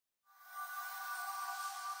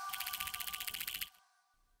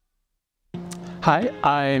Hi,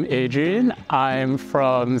 I'm Adrian. I'm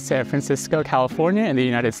from San Francisco, California in the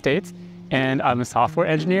United States, and I'm a software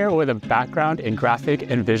engineer with a background in graphic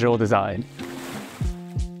and visual design.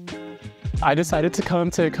 I decided to come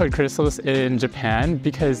to Code Chrysalis in Japan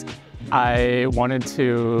because I wanted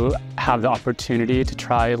to have the opportunity to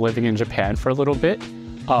try living in Japan for a little bit.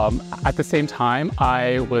 At the same time,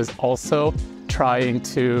 I was also trying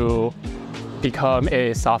to become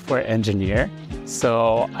a software engineer.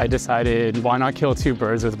 So I decided, why not kill two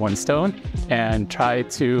birds with one stone and try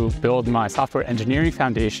to build my software engineering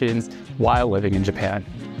foundations while living in Japan.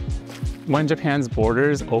 When Japan's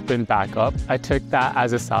borders opened back up, I took that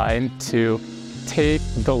as a sign to take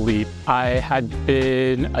the leap. I had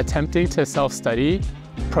been attempting to self-study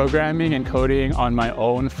programming and coding on my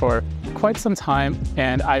own for quite some time,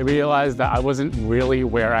 and I realized that I wasn't really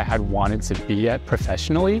where I had wanted to be at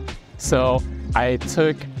professionally. So I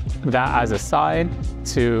took that as a sign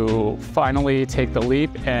to finally take the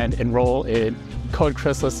leap and enroll in Code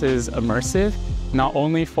Chrysalis's Immersive, not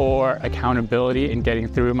only for accountability in getting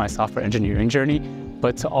through my software engineering journey,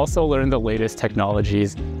 but to also learn the latest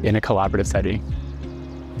technologies in a collaborative setting.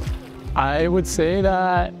 I would say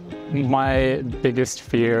that my biggest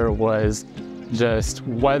fear was just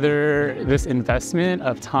whether this investment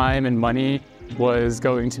of time and money was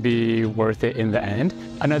going to be worth it in the end.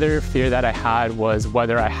 Another fear that I had was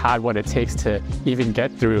whether I had what it takes to even get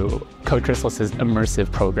through Code Chrysalis's immersive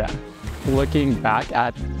program. Looking back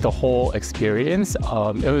at the whole experience,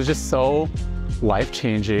 it was just so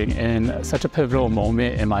life-changing and such a pivotal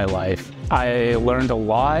moment in my life. I learned a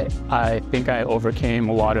lot. I think I overcame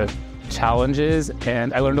a lot of challenges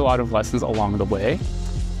and I learned a lot of lessons along the way.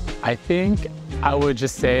 I think I would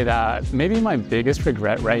just say that maybe my biggest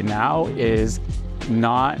regret right now is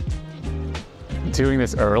not doing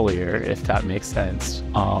this earlier, if that makes sense.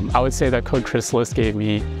 I would say that Code Chrysalis gave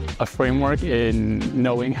me a framework in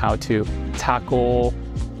knowing how to tackle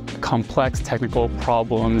complex technical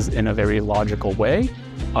problems in a very logical way,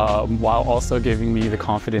 while also giving me the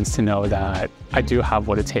confidence to know that I do have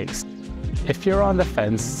what it takes. If you're on the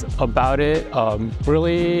fence about it,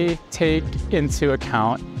 really take into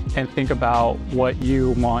account and think about what you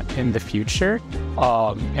want in the future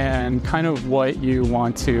and kind of what you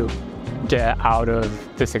want to get out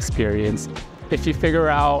of this experience. If you figure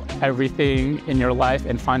out everything in your life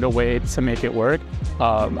and find a way to make it work,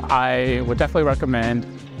 I would definitely recommend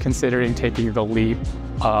considering taking the leap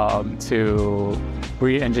to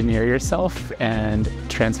re-engineer yourself and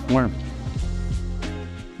transform.